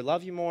he'll either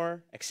love you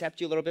more, accept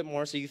you a little bit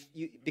more, so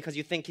because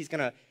you think he's going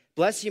to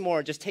bless you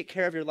more, just take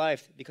care of your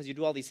life because you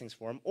do all these things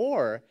for him?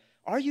 Or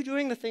are you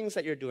doing the things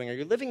that you're doing? Are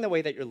you living the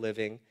way that you're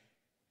living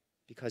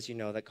because you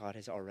know that God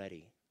has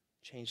already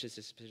changed his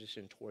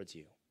disposition towards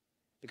you?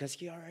 Because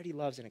he already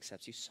loves and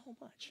accepts you so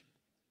much.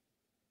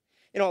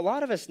 A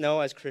lot of us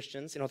know as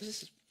Christians,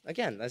 this is,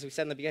 again, as we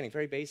said in the beginning,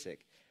 very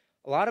basic.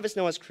 A lot of us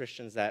know as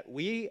Christians that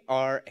we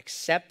are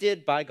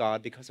accepted by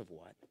God because of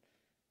what?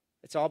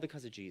 It's all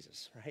because of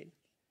Jesus, right?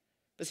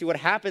 But see, what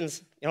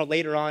happens,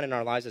 later on in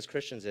our lives as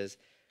Christians is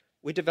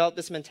we develop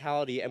this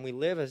mentality and we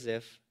live as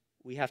if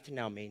we have to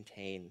now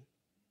maintain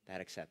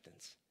that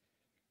acceptance.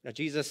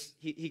 Jesus,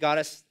 he got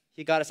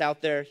us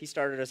out there, he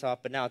started us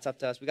off, but now it's up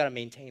to us. We got to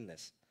maintain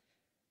this.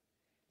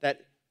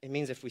 That it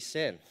means if we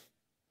sin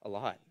a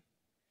lot,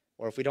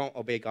 or if we don't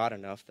obey God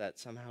enough, that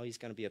somehow he's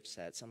going to be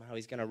upset. Somehow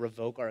he's going to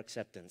revoke our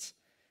acceptance.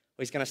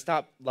 Or he's going to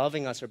stop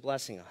loving us or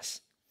blessing us.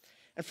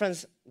 And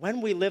friends,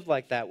 when we live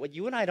like that, what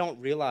you and I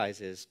don't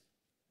realize is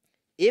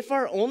if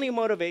our only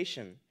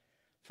motivation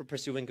for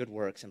pursuing good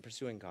works and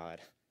pursuing God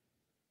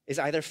is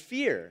either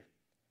fear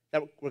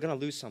that we're going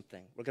to lose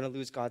something, we're going to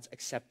lose God's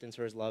acceptance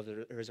or his love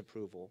or his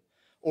approval,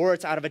 or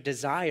it's out of a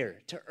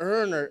desire to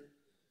earn or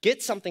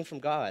get something from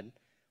God,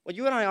 what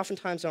you and I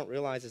oftentimes don't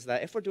realize is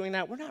that if we're doing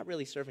that, we're not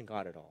really serving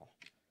God at all.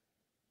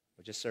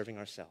 We're just serving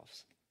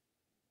ourselves.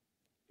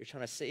 You're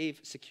trying to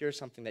secure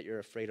something that you're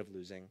afraid of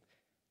losing,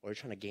 or you're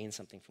trying to gain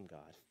something from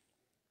God.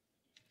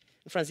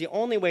 And friends, the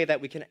only way that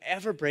we can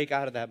ever break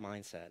out of that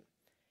mindset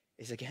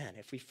is, again,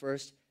 if we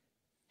first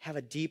have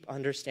a deep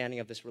understanding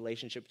of this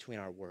relationship between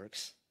our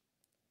works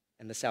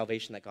and the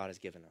salvation that God has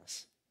given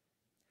us.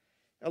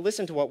 Now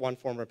listen to what one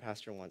former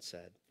pastor once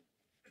said.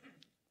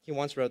 He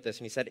once wrote this,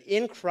 and he said,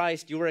 "In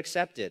Christ you were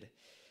accepted,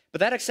 but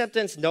that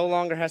acceptance no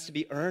longer has to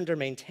be earned or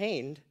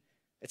maintained.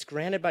 It's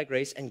granted by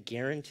grace and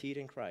guaranteed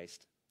in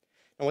Christ."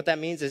 And what that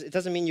means is it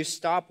doesn't mean you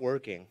stop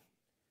working,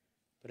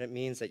 but it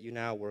means that you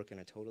now work in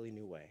a totally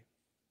new way.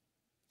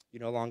 You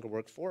no longer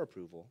work for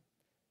approval,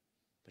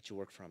 but you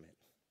work from it.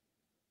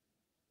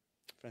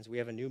 Friends, we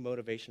have a new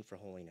motivation for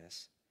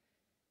holiness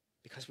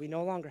because we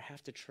no longer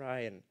have to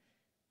try and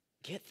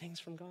get things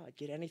from God,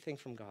 get anything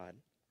from God,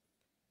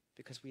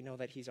 because we know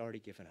that he's already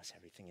given us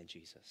everything in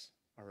Jesus,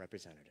 our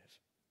representative.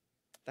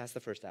 That's the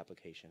first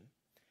application.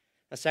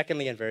 Now,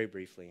 secondly, and very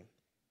briefly,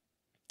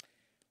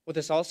 what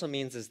this also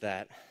means is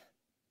that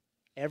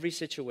every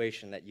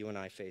situation that you and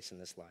I face in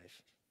this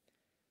life,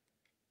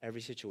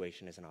 every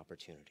situation is an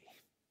opportunity.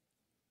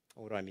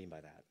 What do I mean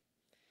by that?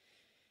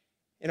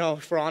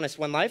 If we're honest,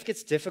 when life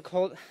gets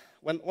difficult,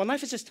 when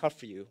life is just tough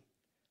for you,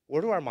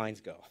 where do our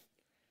minds go?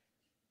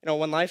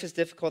 When life is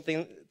difficult,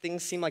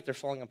 things seem like they're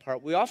falling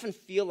apart. We often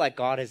feel like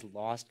God has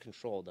lost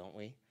control, don't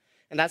we?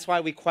 And that's why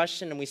we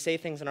question and we say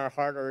things in our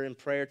heart or in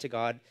prayer to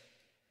God.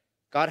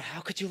 God,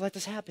 how could you let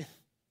this happen?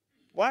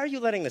 Why are you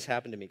letting this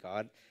happen to me,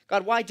 God?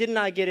 God, why didn't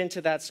I get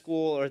into that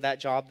school or that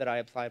job that I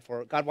applied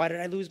for? God, why did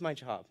I lose my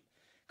job?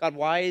 God,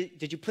 why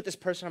did you put this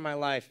person in my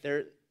life?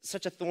 They're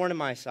such a thorn in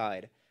my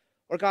side.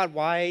 Or God,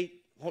 why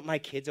won't my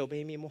kids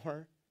obey me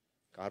more?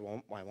 God,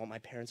 why won't my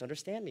parents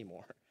understand me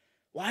more?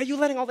 Why are you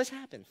letting all this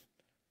happen?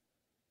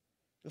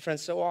 And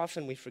friends, so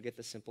often we forget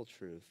the simple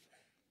truth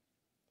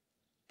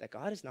that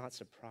God is not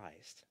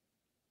surprised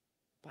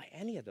by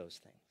any of those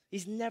things.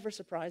 He's never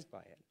surprised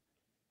by it.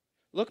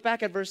 Look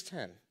back at verse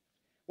 10.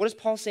 What does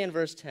Paul say in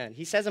verse 10?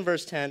 He says in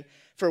verse 10,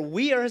 "For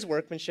we are his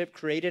workmanship,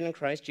 created in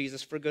Christ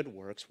Jesus for good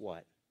works,"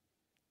 what?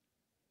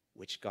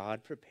 "Which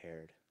God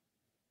prepared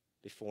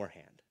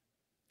beforehand,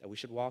 that we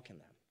should walk in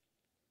them."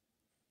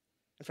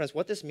 And friends,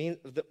 what this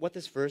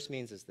verse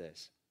means is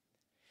this.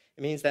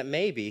 It means that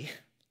maybe,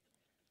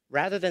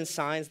 rather than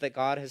signs that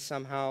God has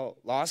somehow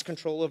lost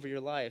control over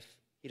your life,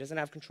 he doesn't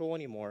have control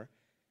anymore,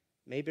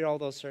 maybe all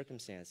those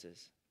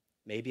circumstances,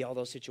 maybe all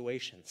those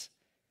situations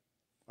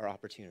are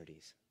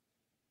opportunities.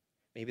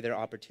 Maybe they're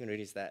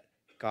opportunities that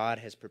God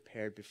has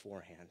prepared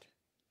beforehand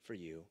for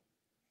you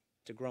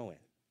to grow in,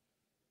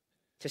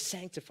 to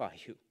sanctify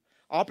you.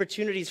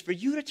 Opportunities for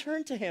you to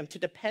turn to him, to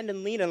depend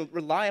and lean and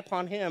rely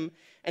upon him,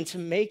 and to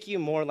make you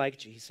more like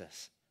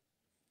Jesus.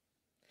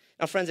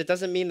 Now, friends, it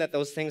doesn't mean that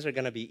those things are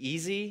going to be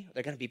easy,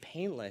 they're going to be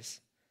painless.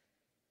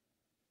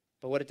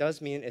 But what it does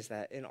mean is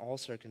that in all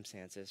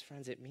circumstances,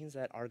 friends, it means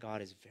that our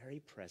God is very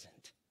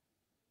present,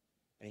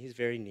 and he's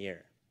very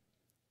near,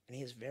 and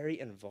he is very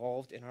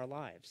involved in our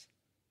lives.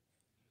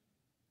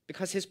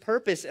 Because his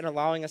purpose in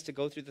allowing us to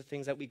go through the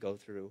things that we go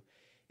through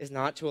is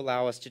not to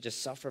allow us to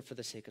just suffer for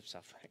the sake of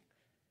suffering.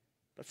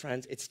 But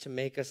friends, it's to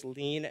make us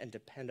lean and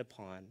depend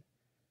upon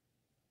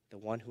the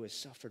one who has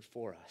suffered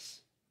for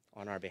us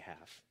on our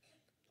behalf.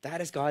 That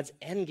is God's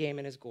end game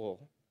and his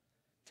goal,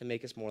 to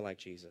make us more like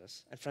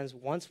Jesus. And friends,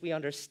 once we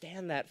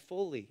understand that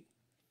fully,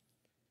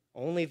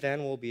 only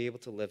then we'll be able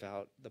to live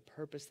out the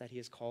purpose that he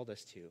has called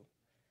us to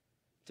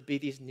be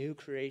these new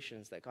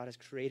creations that God has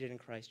created in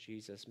Christ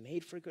Jesus,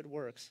 made for good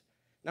works,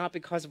 not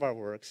because of our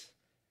works,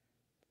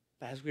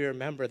 but as we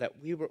remember that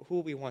we were who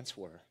we once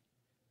were.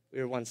 We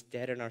were once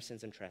dead in our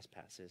sins and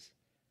trespasses.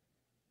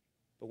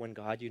 But when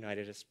God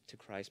united us to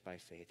Christ by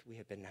faith, we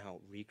have been now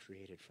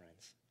recreated,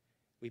 friends.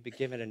 We've been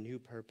given a new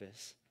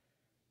purpose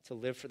to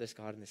live for this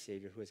God and the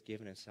Savior who has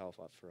given himself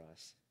up for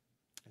us.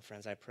 And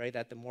friends, I pray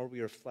that the more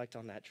we reflect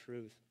on that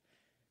truth,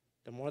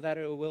 the more that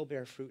it will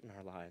bear fruit in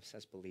our lives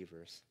as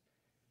believers,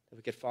 that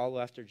we could follow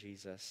after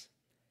Jesus.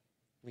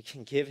 We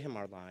can give him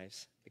our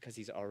lives because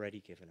he's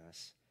already given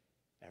us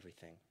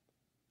everything.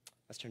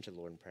 Let's turn to the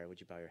Lord in prayer. Would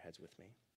you bow your heads with me?